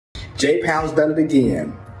J Powell's done it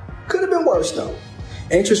again. Could have been worse though.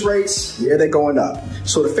 Interest rates, yeah, they're going up.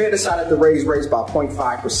 So the Fed decided to raise rates by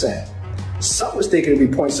 0.5%. Some was thinking it'd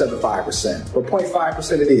be 0.75%, but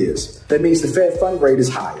 0.5% it is. That means the Fed fund rate is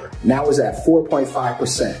higher. Now it's at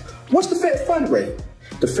 4.5%. What's the Fed fund rate?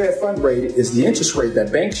 The Fed fund rate is the interest rate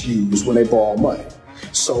that banks use when they borrow money.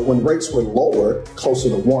 So when rates were lower, closer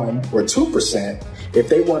to 1 or 2%, if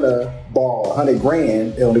they want to borrow 100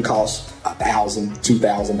 grand, it only costs $1,000,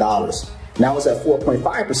 $2,000. Now it's at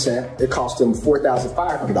 4.5%, it costs them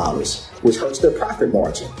 $4,500, which hurts their profit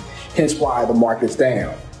margin. Hence why the market's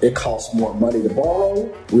down. It costs more money to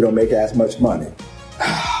borrow, we don't make as much money.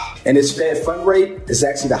 And this Fed fund rate is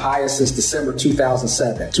actually the highest since December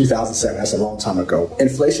 2007. 2007, that's a long time ago.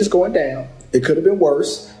 Inflation's going down. It could have been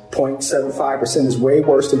worse. 0.75% is way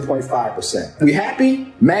worse than 0.5%. We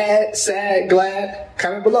happy, mad, sad, glad?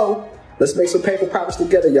 Comment below. Let's make some paper profits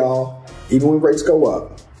together, y'all. Even when rates go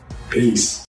up. Peace.